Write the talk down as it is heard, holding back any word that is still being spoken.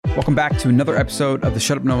Welcome back to another episode of the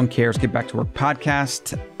Shut Up No One Cares, Get Back to Work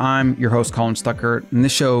podcast. I'm your host, Colin Stuckert, and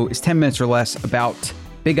this show is 10 minutes or less about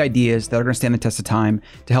big ideas that are going to stand the test of time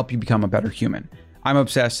to help you become a better human. I'm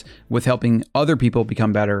obsessed with helping other people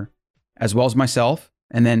become better, as well as myself,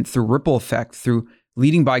 and then through ripple effect, through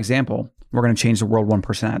leading by example, we're going to change the world one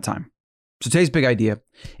person at a time. So today's big idea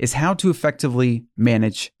is how to effectively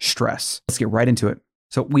manage stress. Let's get right into it.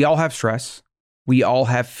 So we all have stress. We all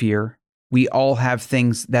have fear. We all have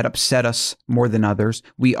things that upset us more than others.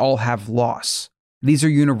 We all have loss. These are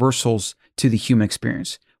universals to the human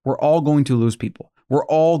experience. We're all going to lose people. We're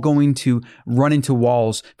all going to run into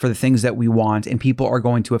walls for the things that we want, and people are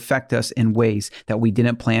going to affect us in ways that we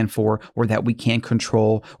didn't plan for, or that we can't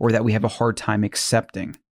control, or that we have a hard time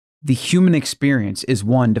accepting. The human experience is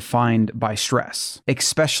one defined by stress,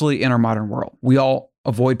 especially in our modern world. We all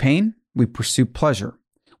avoid pain. We pursue pleasure.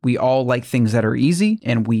 We all like things that are easy,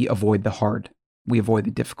 and we avoid the hard. We avoid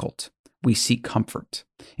the difficult. We seek comfort.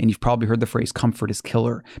 And you've probably heard the phrase, comfort is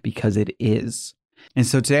killer, because it is. And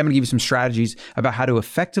so today I'm going to give you some strategies about how to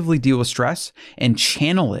effectively deal with stress and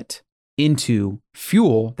channel it into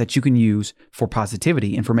fuel that you can use for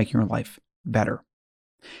positivity and for making your life better.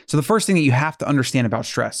 So the first thing that you have to understand about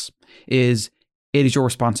stress is it is your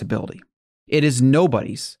responsibility. It is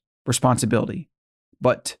nobody's responsibility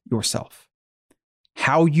but yourself.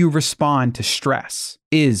 How you respond to stress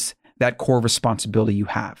is that core responsibility you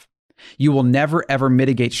have. You will never, ever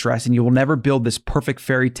mitigate stress, and you will never build this perfect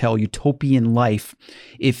fairy tale utopian life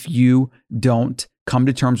if you don't come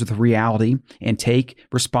to terms with reality and take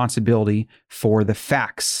responsibility for the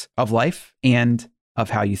facts of life and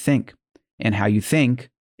of how you think. And how you think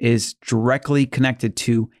is directly connected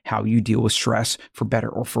to how you deal with stress, for better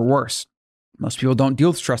or for worse. Most people don't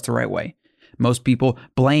deal with stress the right way. Most people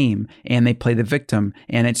blame and they play the victim,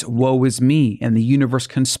 and it's woe is me, and the universe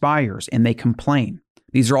conspires and they complain.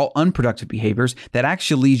 These are all unproductive behaviors that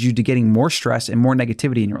actually lead you to getting more stress and more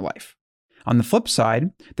negativity in your life. On the flip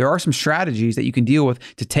side, there are some strategies that you can deal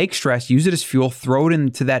with to take stress, use it as fuel, throw it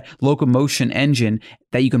into that locomotion engine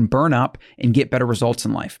that you can burn up and get better results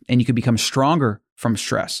in life. And you can become stronger from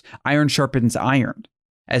stress. Iron sharpens iron.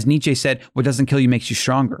 As Nietzsche said, what doesn't kill you makes you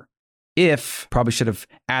stronger. Probably should have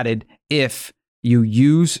added, if you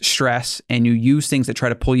use stress and you use things that try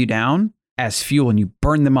to pull you down as fuel and you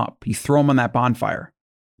burn them up, you throw them on that bonfire.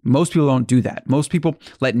 Most people don't do that. Most people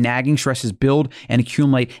let nagging stresses build and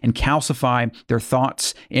accumulate and calcify their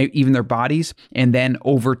thoughts, even their bodies. And then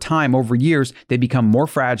over time, over years, they become more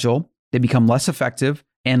fragile, they become less effective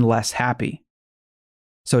and less happy.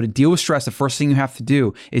 So to deal with stress, the first thing you have to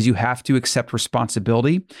do is you have to accept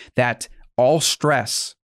responsibility that all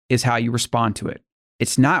stress is how you respond to it.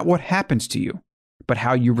 It's not what happens to you, but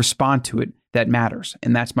how you respond to it that matters.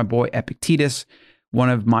 And that's my boy Epictetus, one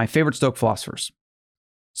of my favorite Stoic philosophers.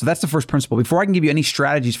 So that's the first principle. Before I can give you any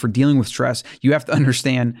strategies for dealing with stress, you have to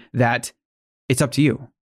understand that it's up to you.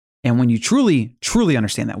 And when you truly, truly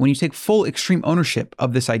understand that, when you take full extreme ownership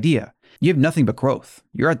of this idea, you have nothing but growth.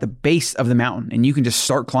 You're at the base of the mountain and you can just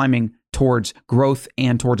start climbing towards growth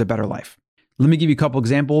and towards a better life. Let me give you a couple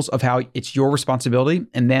examples of how it's your responsibility,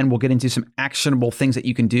 and then we'll get into some actionable things that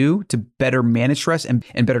you can do to better manage stress and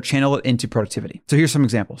better channel it into productivity. So here's some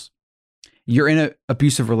examples. You're in an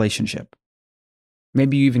abusive relationship.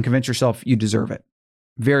 Maybe you even convince yourself you deserve it.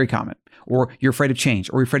 Very common. Or you're afraid of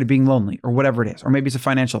change, or you're afraid of being lonely, or whatever it is. Or maybe it's a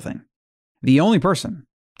financial thing. The only person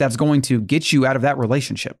that's going to get you out of that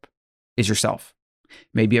relationship is yourself.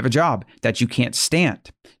 Maybe you have a job that you can't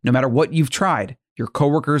stand. No matter what you've tried, your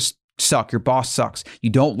coworkers suck, your boss sucks. You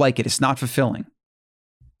don't like it. It's not fulfilling.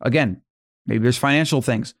 Again, maybe there's financial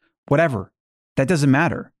things, whatever. That doesn't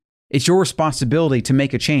matter. It's your responsibility to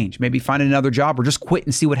make a change. Maybe find another job or just quit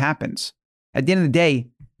and see what happens. At the end of the day,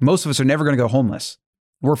 most of us are never going to go homeless.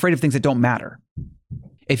 We're afraid of things that don't matter.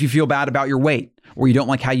 If you feel bad about your weight, or you don't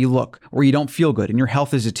like how you look, or you don't feel good and your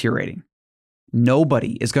health is deteriorating,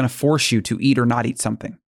 nobody is going to force you to eat or not eat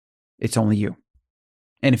something. It's only you.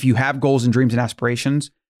 And if you have goals and dreams and aspirations,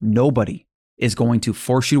 nobody is going to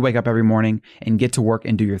force you to wake up every morning and get to work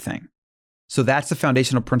and do your thing. So that's the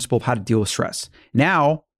foundational principle of how to deal with stress.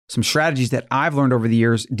 Now, some strategies that I've learned over the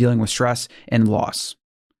years dealing with stress and loss.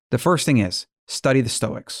 The first thing is study the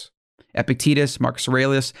Stoics. Epictetus, Marcus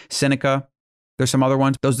Aurelius, Seneca. There's some other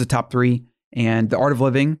ones. Those are the top three. And The Art of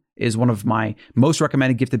Living is one of my most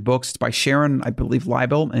recommended gifted books. It's by Sharon, I believe,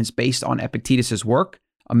 Leibel, and it's based on Epictetus's work.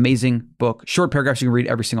 Amazing book. Short paragraphs you can read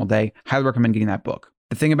every single day. Highly recommend getting that book.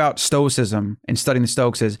 The thing about Stoicism and studying the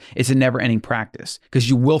Stoics is it's a never-ending practice because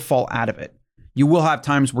you will fall out of it. You will have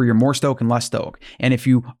times where you're more stoic and less stoic. And if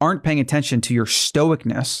you aren't paying attention to your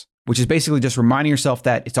stoicness, which is basically just reminding yourself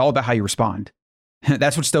that it's all about how you respond.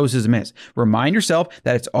 That's what Stoicism is. Remind yourself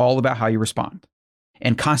that it's all about how you respond,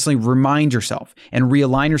 and constantly remind yourself and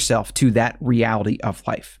realign yourself to that reality of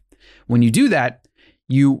life. When you do that,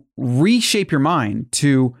 you reshape your mind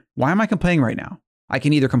to, why am I complaining right now? I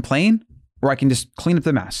can either complain, or I can just clean up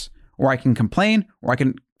the mess, or I can complain, or I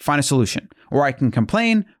can find a solution, or I can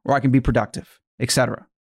complain, or I can be productive, etc.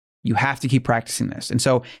 You have to keep practicing this. And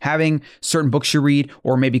so having certain books you read,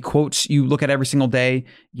 or maybe quotes you look at every single day,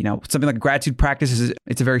 something like gratitude practice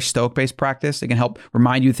it's a very Stoic-based practice. It can help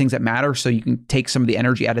remind you of things that matter, so you can take some of the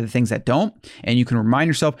energy out of the things that don't. And you can remind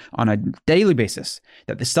yourself on a daily basis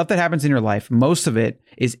that the stuff that happens in your life, most of it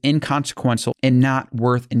is inconsequential and not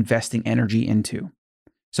worth investing energy into.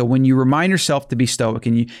 So when you remind yourself to be Stoic,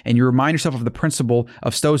 and you remind yourself of the principle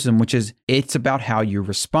of Stoicism, which is it's about how you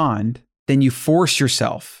respond, then you force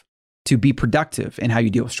yourself to be productive in how you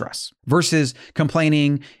deal with stress, versus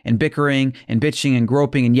complaining and bickering and bitching and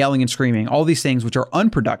groping and yelling and screaming, all these things which are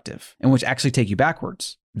unproductive and which actually take you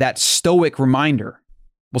backwards. That Stoic reminder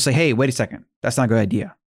will say, hey, wait a second, that's not a good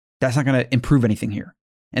idea. That's not going to improve anything here.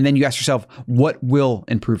 And then you ask yourself, what will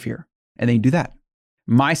improve here? And then you do that.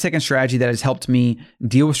 My second strategy that has helped me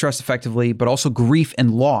deal with stress effectively, but also grief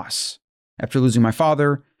and loss after losing my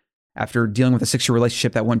father, after dealing with a 6-year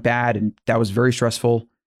relationship that went bad and that was very stressful,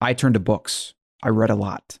 I turned to books. I read a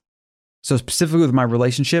lot. So specifically with my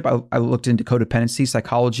relationship, I looked into codependency,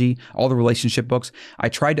 psychology, all the relationship books. I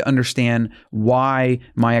tried to understand why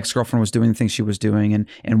my ex-girlfriend was doing the things she was doing,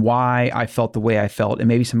 and why I felt the way I felt, and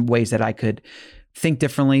maybe some ways that I could think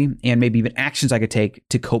differently, and maybe even actions I could take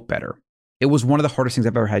to cope better. It was one of the hardest things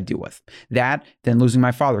I've ever had to deal with. That, then losing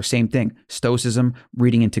my father, same thing. Stoicism,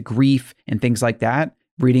 reading into grief and things like that,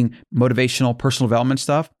 reading motivational, personal development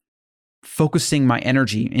stuff, focusing my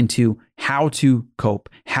energy into how to cope,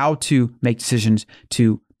 how to make decisions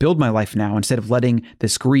to build my life now, instead of letting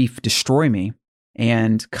this grief destroy me,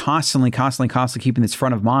 and constantly keeping this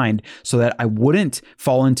front of mind so that I wouldn't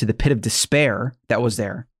fall into the pit of despair that was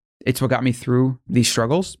there. It's what got me through these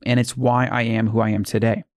struggles, and it's why I am who I am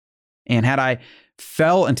today. And had I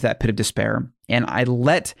fell into that pit of despair, and I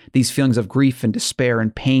let these feelings of grief and despair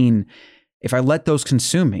and pain, if I let those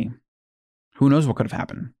consume me, who knows what could have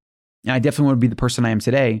happened? And I definitely want to be the person I am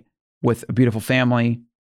today, with a beautiful family,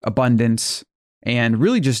 abundance, and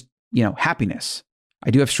really just, happiness. I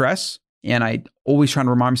do have stress, and I always try to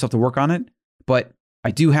remind myself to work on it, but I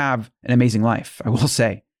do have an amazing life, I will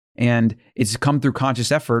say. And it's come through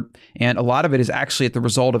conscious effort. And a lot of it is actually at the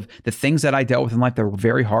result of the things that I dealt with in life that were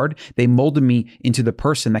very hard. They molded me into the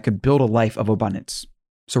person that could build a life of abundance.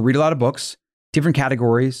 So read a lot of books, different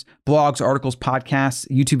categories, blogs, articles, podcasts,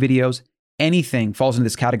 YouTube videos. Anything falls into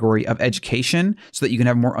this category of education, so that you can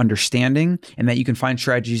have more understanding, and that you can find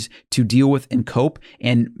strategies to deal with and cope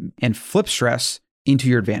and flip stress into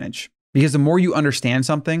your advantage. Because the more you understand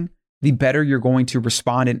something, the better you're going to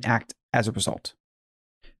respond and act as a result.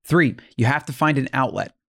 3, you have to find an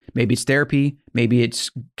outlet. Maybe it's therapy, maybe it's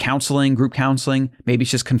counseling, group counseling, maybe it's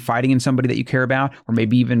just confiding in somebody that you care about, or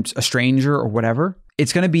maybe even a stranger or whatever.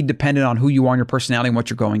 It's going to be dependent on who you are and your personality and what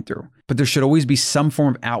you're going through. But there should always be some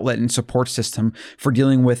form of outlet and support system for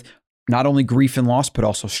dealing with not only grief and loss, but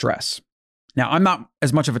also stress. Now, I'm not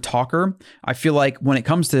as much of a talker. I feel like when it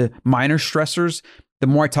comes to minor stressors, the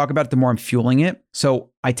more I talk about it, the more I'm fueling it. So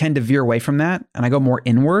I tend to veer away from that, and I go more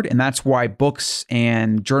inward. And that's why books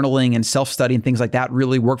and journaling and self-study and things like that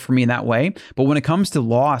really work for me in that way. But when it comes to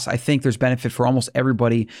loss, I think there's benefit for almost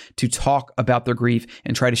everybody to talk about their grief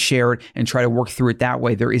and try to share it and try to work through it that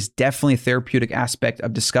way. There is definitely a therapeutic aspect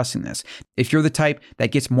of discussing this. If you're the type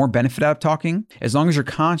that gets more benefit out of talking, as long as you're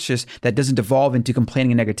conscious that doesn't devolve into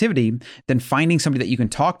complaining and negativity, then finding somebody that you can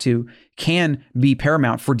talk to can be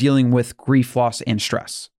paramount for dealing with grief, loss, and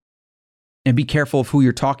stress. And be careful of who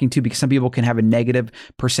you're talking to, because some people can have a negative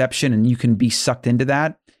perception and you can be sucked into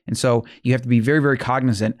that. And so you have to be very, very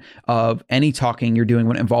cognizant of any talking you're doing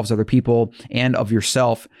when it involves other people and of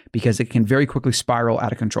yourself, because it can very quickly spiral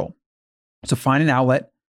out of control. So find an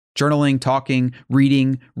outlet. Journaling, talking,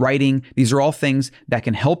 reading, writing, these are all things that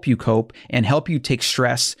can help you cope and help you take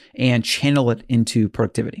stress and channel it into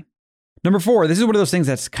productivity. Number 4, this is one of those things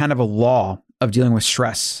that's kind of a law of dealing with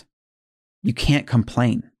stress. You can't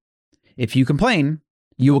complain. If you complain,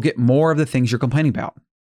 you will get more of the things you're complaining about.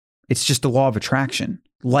 It's just a law of attraction.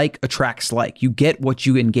 Like attracts like. You get what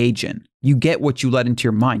you engage in. You get what you let into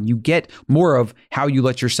your mind. You get more of how you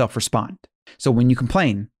let yourself respond. So when you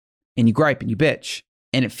complain and you gripe and you bitch,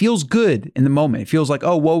 and it feels good in the moment, it feels like,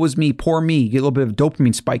 oh, woe is me, poor me. You get a little bit of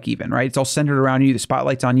dopamine spike even, right? It's all centered around you. The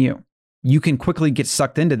spotlight's on you. You can quickly get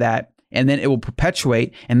sucked into that and then it will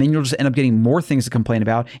perpetuate, and then you'll just end up getting more things to complain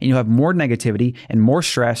about, and you'll have more negativity and more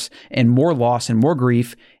stress and more loss and more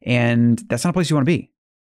grief, and that's not a place you want to be.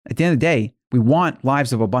 At the end of the day, we want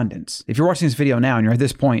lives of abundance. If you're watching this video now and you're at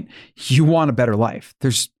this point, you want a better life.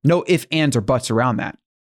 There's no ifs, ands, or buts around that.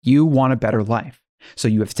 You want a better life. So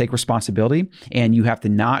you have to take responsibility and you have to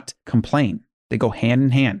not complain. They go hand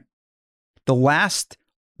in hand. The last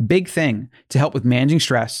big thing to help with managing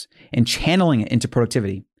stress and channeling it into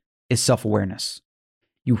productivity is self-awareness.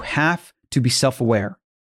 You have to be self-aware.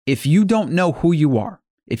 If you don't know who you are,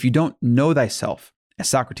 if you don't know thyself, as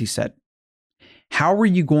Socrates said, how are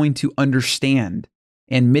you going to understand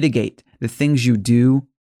and mitigate the things you do,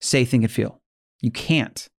 say, think, and feel? You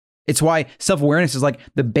can't. It's why self-awareness is like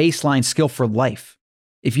the baseline skill for life.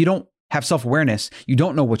 If you don't have self-awareness, you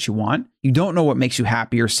don't know what you want. You don't know what makes you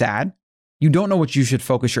happy or sad. You don't know what you should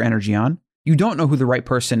focus your energy on. You don't know who the right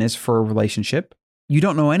person is for a relationship. You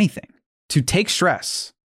don't know anything. To take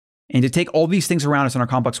stress and to take all these things around us in our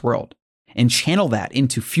complex world and channel that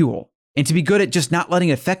into fuel and to be good at just not letting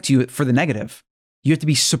it affect you for the negative, you have to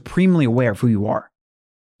be supremely aware of who you are.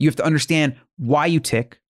 You have to understand why you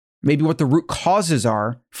tick, maybe what the root causes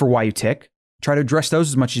are for why you tick. Try to address those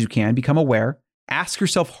as much as you can, become aware, ask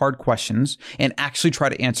yourself hard questions and actually try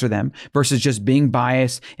to answer them versus just being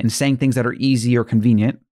biased and saying things that are easy or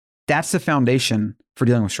convenient. That's the foundation for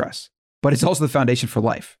dealing with stress, but it's also the foundation for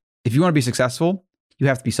life. If you want to be successful, you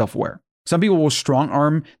have to be self-aware. Some people will strong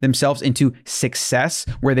arm themselves into success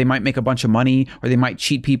where they might make a bunch of money or they might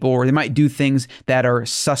cheat people or they might do things that are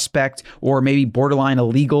suspect or maybe borderline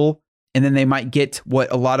illegal. And then they might get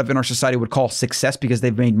what a lot of in our society would call success because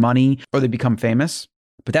they've made money or they become famous.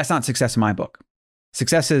 But that's not success in my book.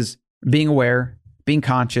 Success is being aware, being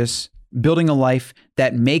conscious, building a life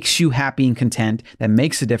that makes you happy and content, that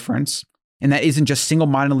makes a difference, and that isn't just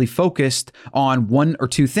single-mindedly focused on one or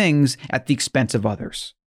two things at the expense of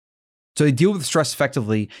others. So to deal with stress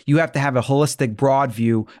effectively, you have to have a holistic, broad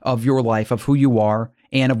view of your life, of who you are,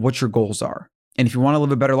 and of what your goals are. And if you want to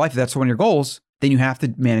live a better life, if that's one of your goals, then you have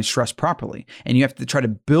to manage stress properly. And you have to try to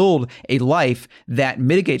build a life that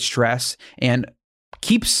mitigates stress and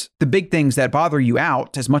keeps the big things that bother you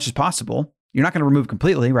out as much as possible. You're not going to remove it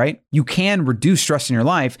completely, right? You can reduce stress in your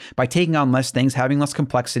life by taking on less things, having less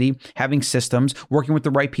complexity, having systems, working with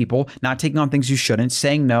the right people, not taking on things you shouldn't,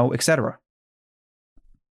 saying no, etc.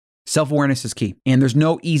 Self-awareness is key, and there's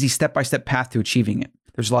no easy step-by-step path to achieving it.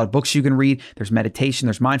 There's a lot of books you can read. There's meditation,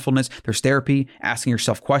 there's mindfulness, there's therapy, asking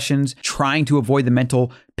yourself questions, trying to avoid the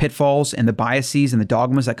mental pitfalls and the biases and the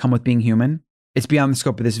dogmas that come with being human. It's beyond the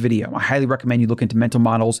scope of this video. I highly recommend you look into mental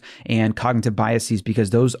models and cognitive biases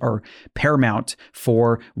because those are paramount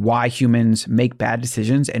for why humans make bad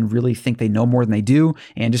decisions and really think they know more than they do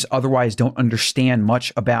and just otherwise don't understand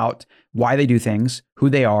much about why they do things, who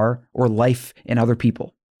they are, or life and other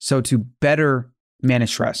people. So to better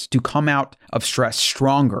manage stress, to come out of stress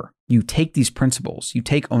stronger, you take these principles, you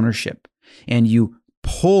take ownership, and you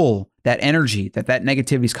pull that energy that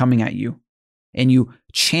negativity is coming at you, and you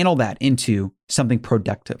channel that into something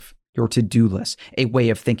productive, your to-do list, a way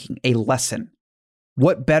of thinking, a lesson.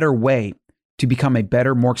 What better way to become a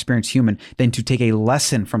better, more experienced human than to take a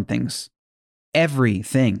lesson from things?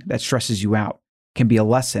 Everything that stresses you out can be a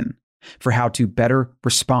lesson for how to better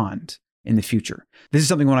respond in the future. This is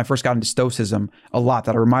something when I first got into Stoicism a lot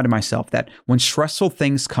that I reminded myself that when stressful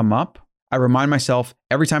things come up, I remind myself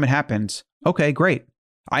every time it happens, okay, great.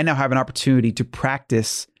 I now have an opportunity to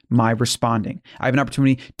practice my responding. I have an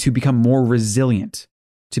opportunity to become more resilient,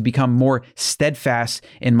 to become more steadfast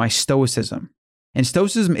in my stoicism. And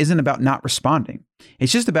stoicism isn't about not responding.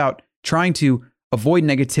 It's just about trying to avoid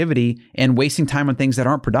negativity and wasting time on things that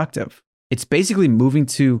aren't productive. It's basically moving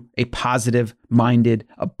to a positive-minded,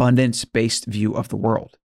 abundance-based view of the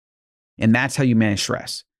world. And that's how you manage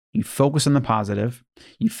stress. You focus on the positive,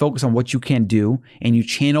 you focus on what you can do, and you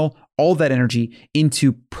channel all that energy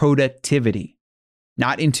into productivity,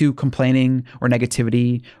 not into complaining or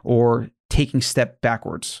negativity or taking a step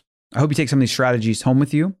backwards. I hope you take some of these strategies home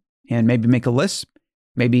with you and maybe make a list,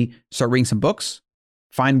 maybe start reading some books,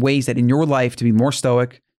 find ways that in your life to be more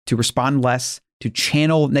stoic, to respond less, to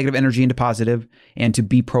channel negative energy into positive, and to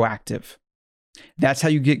be proactive. That's how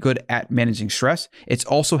you get good at managing stress. It's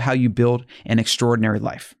also how you build an extraordinary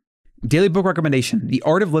life. Daily book recommendation, The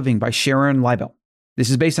Art of Living by Sharon Leibel. This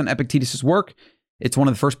is based on Epictetus' work. It's one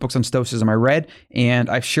of the first books on Stoicism I read, and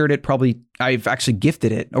I've shared it I've actually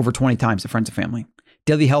gifted it over 20 times to friends and family.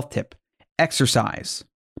 Daily health tip, exercise.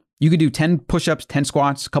 You could do 10 push-ups, 10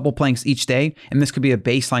 squats, a couple planks each day, and this could be a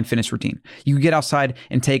baseline fitness routine. You could get outside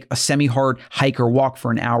and take a semi-hard hike or walk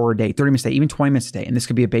for an hour a day, 30 minutes a day, even 20 minutes a day, and this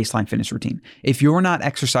could be a baseline fitness routine. If you're not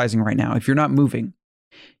exercising right now, if you're not moving,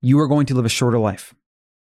 you are going to live a shorter life.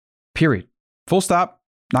 Period. Full stop.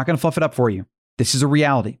 Not going to fluff it up for you. This is a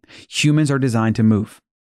reality. Humans are designed to move.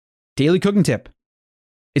 Daily cooking tip.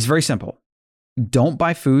 It's very simple. Don't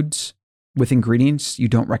buy foods with ingredients you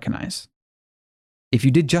don't recognize. If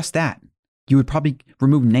you did just that, you would probably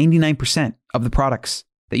remove 99% of the products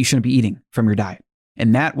that you shouldn't be eating from your diet.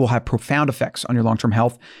 And that will have profound effects on your long-term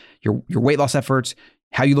health, your weight loss efforts,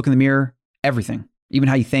 how you look in the mirror, everything, even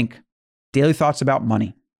how you think. Daily thoughts about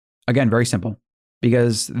money. Again, very simple,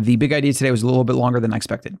 because the big idea today was a little bit longer than I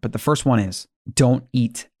expected. But the first one is don't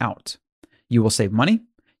eat out. You will save money,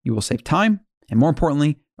 you will save time, and more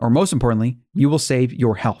importantly, or most importantly, you will save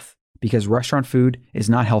your health. Because restaurant food is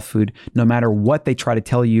not health food, no matter what they try to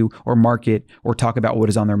tell you or market or talk about what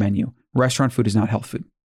is on their menu. Restaurant food is not health food.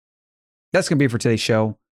 That's going to be it for today's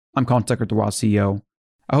show. I'm Colin Tucker, the Wild CEO.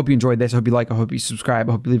 I hope you enjoyed this. I hope you like. I hope you subscribe.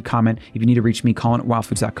 I hope you leave a comment. If you need to reach me,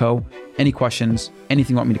 Colin@wildfoods.co. Any questions,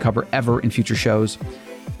 anything you want me to cover ever in future shows.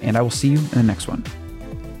 And I will see you in the next one.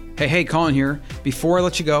 Hey, Colin here. Before I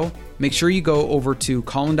let you go, make sure you go over to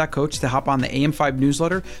colin.coach to hop on the AM5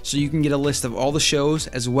 newsletter so you can get a list of all the shows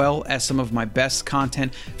as well as some of my best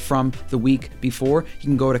content from the week before. You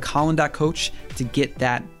can go to colin.coach to get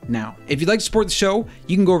that now. If you'd like to support the show,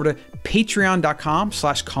 you can go over to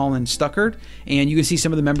patreon.com/Colin Stuckert, and you can see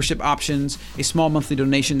some of the membership options, a small monthly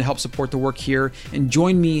donation to help support the work here, and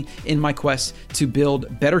join me in my quest to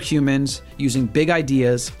build better humans using big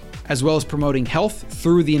ideas, as well as promoting health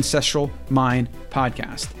through the Ancestral Mind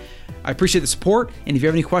podcast. I appreciate the support, and if you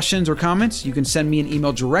have any questions or comments, you can send me an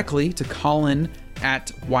email directly to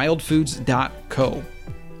colin@wildfoods.co.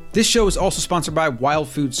 This show is also sponsored by Wild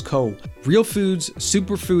Foods Co. Real foods,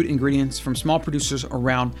 superfood ingredients from small producers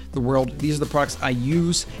around the world. These are the products I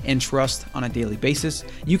use and trust on a daily basis.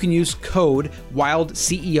 You can use code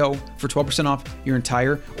WILDCEO for 12% off your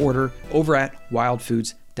entire order over at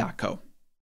wildfoods.co.